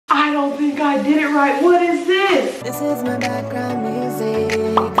I don't think I did it right. What is this? This is my background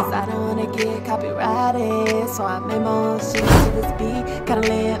music, cause I don't wanna get copyrighted. So I made my own shit to this beat. Kinda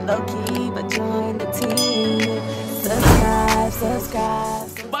lay it low key, but join the team. Subscribe.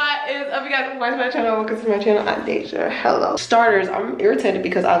 What is up, you guys? Welcome to my channel. Welcome to my channel. I'm DeJha. Hello. Starters, I'm irritated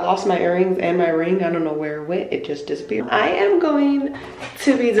because I lost my earrings and my ring. I don't know where it went. It just disappeared. I am going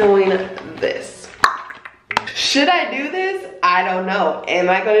to be doing this. Should I do this? I don't know. Am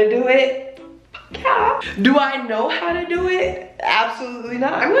I gonna do it? Yeah. Do I know how to do it? Absolutely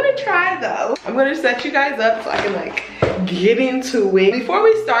not. I'm gonna try though. I'm gonna set you guys up so I can like get into it. Before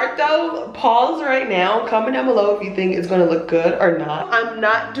we start though, pause right now. Comment down below if you think it's gonna look good or not. I'm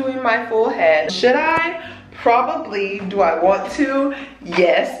not doing my full head. Should I? Probably. Do I want to?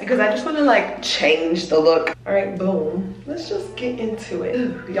 Yes, because I just want to like change the look. All right, boom. Let's just get into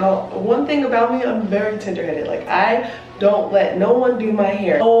it. Y'all, one thing about me, I'm very tender-headed. Like, I don't let no one do my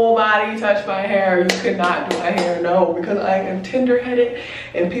hair. Nobody touch my hair. You cannot do my hair, no, because I am tender-headed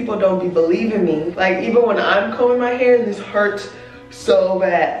and people don't be believing me. Like, even when I'm combing my hair, this hurts so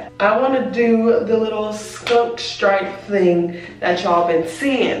bad. I want to do the little skunk stripe thing that y'all been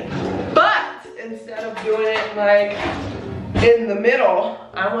seeing, but instead of doing it like in the middle,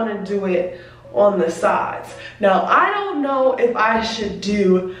 I want to do it on the sides. Now, I don't know if I should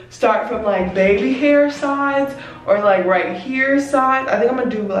start from like baby hair sides or like right here sides. I think I'm gonna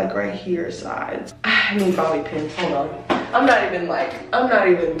do like right here sides. I need bobby pins, hold on. I'm not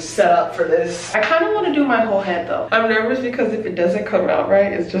even set up for this. I kind of want to do my whole head though. I'm nervous because if it doesn't come out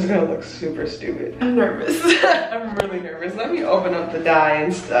right, it's just gonna look super stupid. I'm nervous. I'm really nervous. Let me open up the dye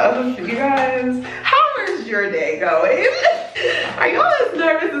and stuff. You guys, how is your day going? Are y'all as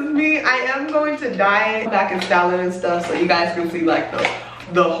nervous as me? I am going to dye it back and style it and stuff so you guys can see like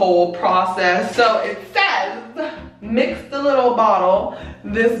the whole process. So it says, mix the little bottle,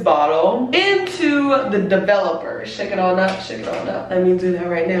 this bottle, into the developer. Shake it on up, shake it on up. Let me do that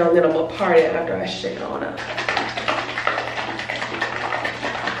right now, and then I'm gonna part it after I shake it on up.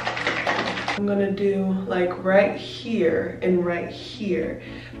 I'm gonna do like right here and right here,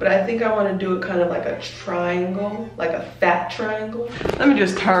 but I think I wanna do it kind of like a triangle, like a fat triangle. Let me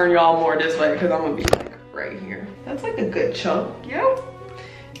just turn y'all more this way because I'm gonna be like right here. That's like a good chunk, yeah?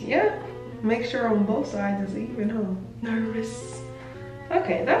 Yeah. Make sure on both sides is even, huh? Nervous.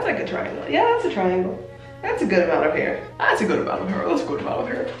 Okay, that's like a triangle. Yeah, that's a triangle. That's a good amount of hair. That's a good amount of hair. That's a good amount of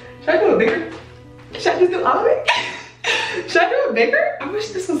hair. Should I do it bigger? Should I just do all of it? Should I do it bigger? I wish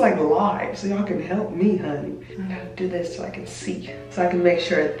this was like live so y'all can help me, honey. I'm gonna do this so I can see. So I can make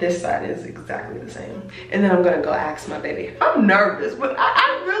sure this side is exactly the same. And then I'm gonna go ask my baby. I'm nervous, but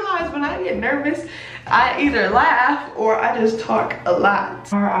I realize when I get nervous, I either laugh or I just talk a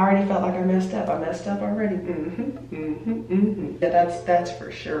lot. I already felt like I messed up. I messed up already. Yeah, that's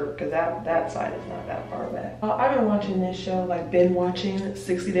for sure, because that side is not that far back. I've been watching this show, like been watching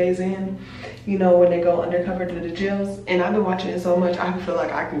 60 Days In, you know, when they go undercover to the jails, and I've been watching it so much I feel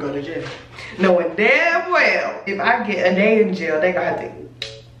like I can go to jail. Knowing damn well, if I get a day in jail, they gonna have to,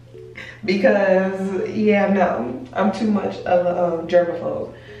 because yeah, no, I'm too much of a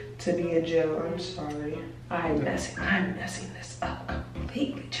germaphobe to be in jail. I'm sorry. I'm messing this up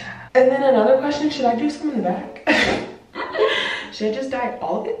completely, child. And then another question, should I do some in the back? Should I just dye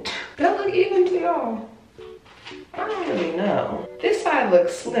all of it? That look even to y'all? I don't really know. This side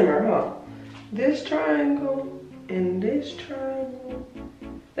looks slimmer, huh? This triangle and this triangle,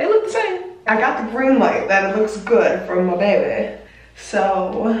 they look the same. I got the green light that it looks good from my baby.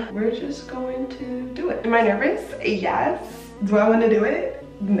 So we're just going to do it. Am I nervous? Yes. Do I want to do it?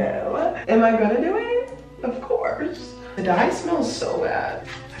 No. Am I gonna do it? Of course. The dye smells so bad.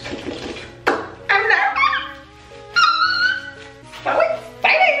 I'm nervous. So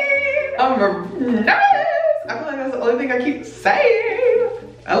excited. I'm nervous. I feel like that's the only thing I keep saying.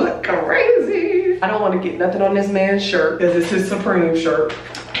 I look crazy. I don't want to get nothing on this man's shirt because it's his Supreme shirt.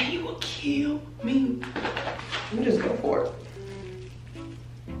 And he will kill me. Let me just go for it.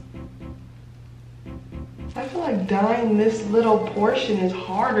 I feel like dyeing this little portion is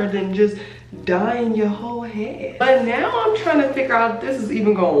harder than just dyeing your whole head. But now I'm trying to figure out if this is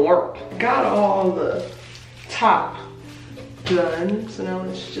even gonna work. Got all the top done, so now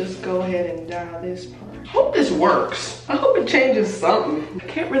let's just go ahead and dye this part. Hope this works. I hope it changes something. I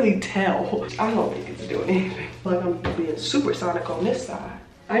can't really tell. I don't think it's doing anything. Like I'm being supersonic on this side.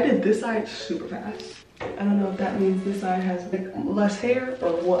 I did this side super fast. I don't know if that means this side has like less hair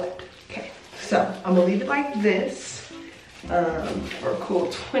or what. Okay. So I'm gonna leave it like this for a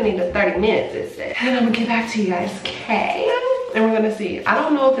cool 20 to 30 minutes, it said. And I'm gonna get back to you guys, okay? And we're gonna see. I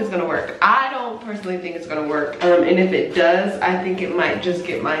don't know if it's gonna work. I don't personally think it's gonna work. And if it does, I think it might just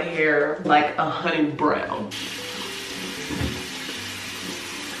get my hair like a honey brown.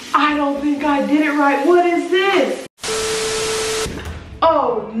 I don't think I did it right. What is this?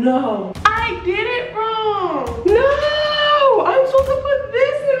 Oh no, I did it wrong. No, I'm supposed to put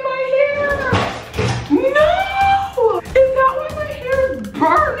this in my hair. No, is that why my hair is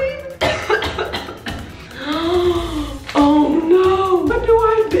burning? Oh no, what do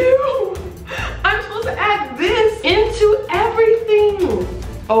I do? I'm supposed to add this into everything.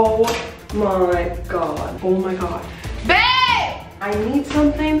 Oh my God, oh my God. Babe, I need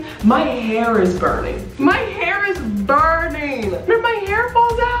something. My hair is burning. My hair is burning. Remember, my hair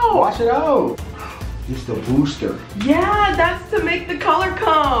falls out. Wash it out. Just a booster. Yeah, that's to make the color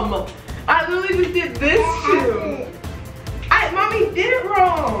come. I literally just did this too. Mommy did it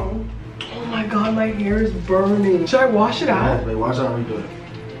wrong. Oh my God, my hair is burning. Should I wash it out? Wait, wash it out and redo it.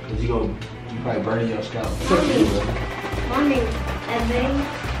 Cause you probably burn your scalp. Mommy, I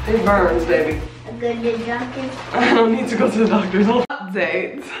It burns, baby. go to the doctor. I don't need to go to the doctor's.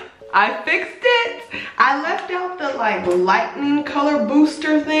 Update. I fixed it. I left out the like lightning color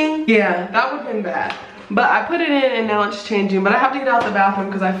booster thing. Yeah, that would have been bad. But I put it in and now it's changing. But I have to get out the bathroom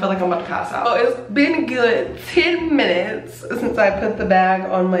because I feel like I'm about to pass out. So it's been a good 10 minutes since I put the bag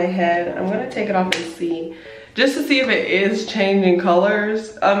on my head. I'm gonna take it off and see. Just to see if it is changing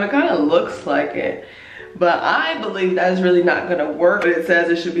colors. It kind of looks like it. But I believe that is really not gonna work. But it says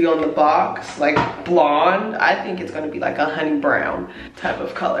it should be on the box, like blonde. I think it's gonna be like a honey brown type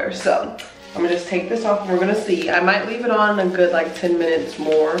of color. So I'm gonna just take this off and we're gonna see. I might leave it on a good like 10 minutes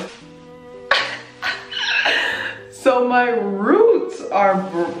more. So my roots are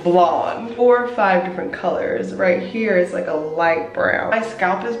blonde. 4 or 5 different colors. Right here is like a light brown. My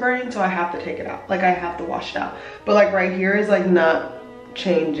scalp is burning, so I have to take it out. Like I have to wash it out. But like right here is like not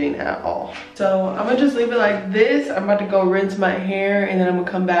changing at all. So I'm gonna just leave it like this. I'm about to go rinse my hair and then I'm gonna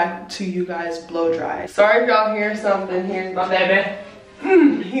come back to you guys blow dry. Sorry if y'all hear something. Here's my baby.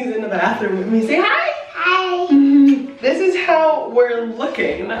 He's in the bathroom with me. Say hi. Hi. This is how we're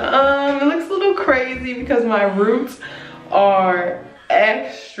looking. It looks a little crazy because my roots are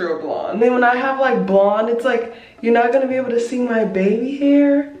extra blonde. Then when I have like blonde, it's like you're not gonna be able to see my baby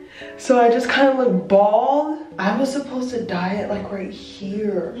hair. So I just kind of look bald. I was supposed to dye it like right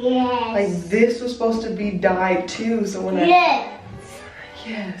here. Yes. Like this was supposed to be dyed too. So when Yes.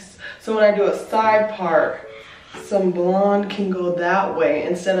 So when I do a side part, some blonde can go that way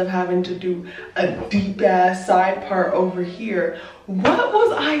instead of having to do a deep ass side part over here. What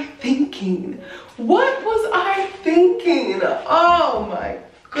was I thinking? What was I thinking? Oh my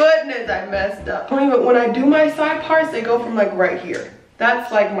goodness, I messed up. When I do my side parts, they go from like right here.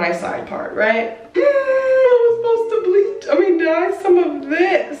 That's like my side part, right? I was supposed to dye some of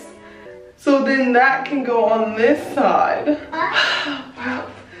this. So then that can go on this side. Wow.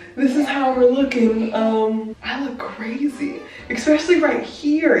 This is how we're looking. I look crazy, especially right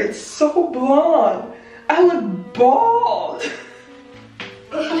here. It's so blonde. I look bald.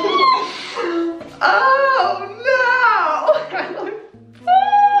 Oh no! I look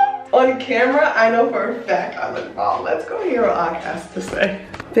bald. On camera, I know for a fact I look bald. Let's go hear what Ak has to say.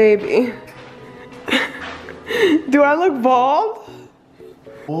 Baby, do I look bald?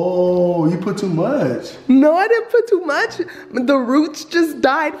 Oh, you put too much. No, I didn't put too much. The roots just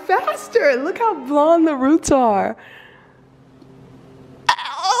died faster. Look how blonde the roots are.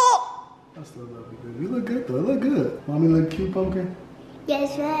 Oh. I still love you, baby. You look good though. You look good. Mommy look cute, pumpkin.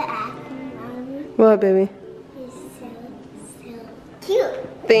 Guess what, Mommy? What, baby? You're so cute.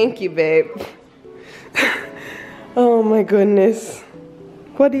 Thank you, babe. Oh my goodness.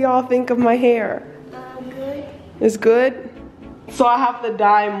 What do y'all think of my hair? Good. It's good? So I have to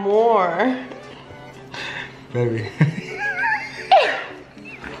dye more. Baby.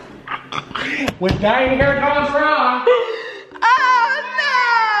 When dyeing hair goes wrong. Oh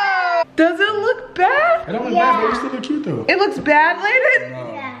no! Does it look bad? It don't look bad, but you still look cute though. It looks bad, lady?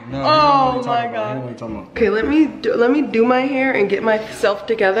 No, Oh my God. Okay, let me do my hair and get myself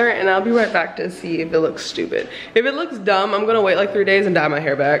together and I'll be right back to see if it looks stupid. If it looks dumb, I'm gonna wait like 3 days and dye my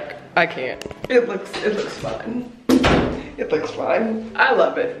hair back. I can't. It looks fine. It looks fine. I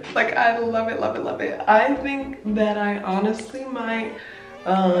love it. Like I love it, love it, love it. I think that I honestly might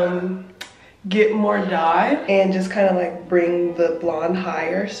get more dye and just kind of like bring the blonde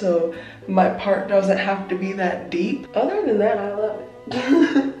higher so my part doesn't have to be that deep. Other than that, I love it.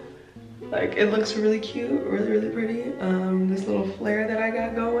 Like it looks really cute, really, really pretty. This little flare that I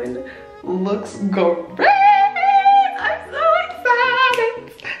got going looks great. I'm so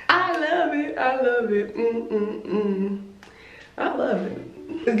excited. I love it. I love it. I love it.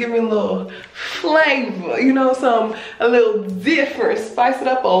 Just give me a little flavor, you know, a little different, spice it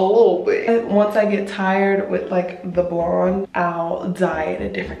up a little bit. Once I get tired with like the blonde, I'll dye it a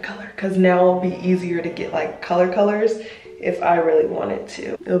different color, because now it'll be easier to get like colors if I really wanted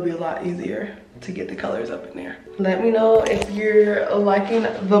to. It'll be a lot easier to get the colors up in there. Let me know if you're liking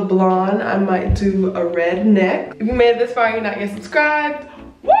the blonde. I might do a red neck. If you made it this far and you're not yet subscribed,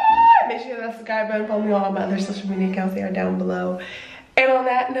 what? Make sure you hit that subscribe button. Follow me on all my other social media accounts. They are down below. And on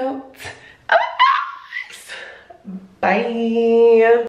that note, bye.